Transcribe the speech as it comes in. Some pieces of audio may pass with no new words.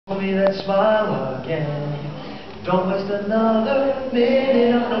me that smile again. Don't waste another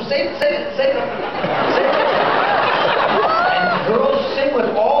minute. No, save it. And girls, sing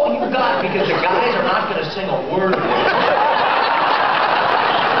with all you got, because the guys are not going to sing a word of it.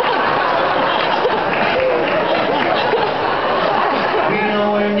 We're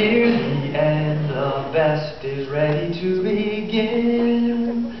nowhere near the end. The best is ready to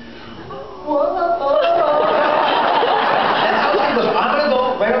begin. Whoa.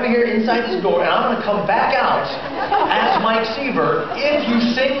 Right over here inside this door, and I'm going to come back out as Mike Seaver if you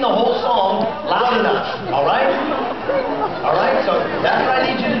sing the whole song loud enough. All right? All right? So that's what I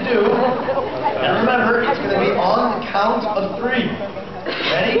need you to do. And remember, it's going to be on the count of 3.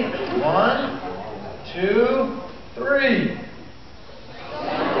 Ready? 1, 2, 3.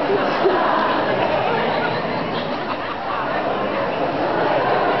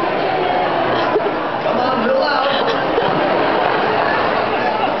 Come on, real loud.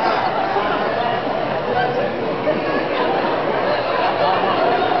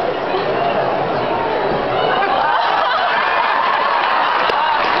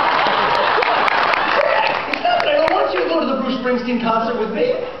 Springsteen concert with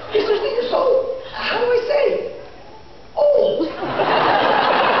me. You're so, how do I say, old.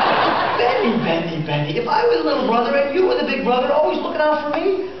 Benny, if I was a little brother and you were the big brother, always looking out for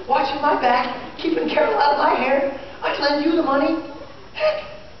me, watching my back, keeping Carol out of my hair, I'd lend you the money. Heck,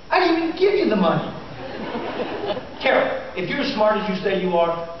 I'd even give you the money. Carol, if you're as smart as you say you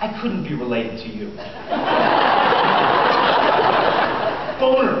are, I couldn't be related to you.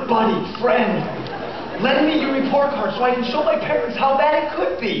 Boner, buddy, friend. Lend me your report card so I can show my parents how bad it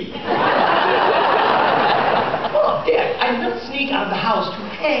could be. Well, Dad, I did not sneak out of the house to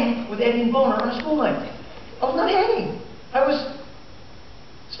hang with Eddie and Boner on a school night. I was not hanging. I was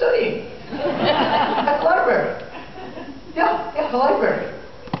studying. At the library. Yeah, the library.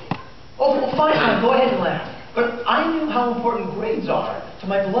 Oh, well, fine, go ahead and laugh. But I knew how important grades are to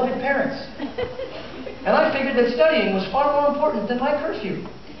my beloved parents. And I figured that studying was far more important than my curfew.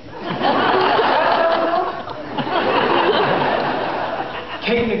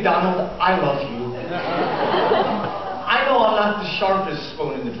 Kate McDonald, I love you. I know I'm not the sharpest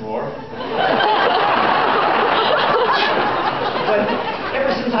spoon in the drawer. But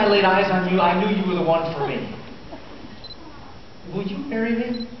ever since I laid eyes on you, I knew you were the one for me. Will you marry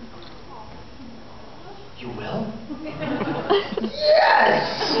me? You will?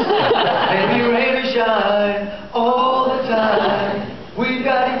 Yes!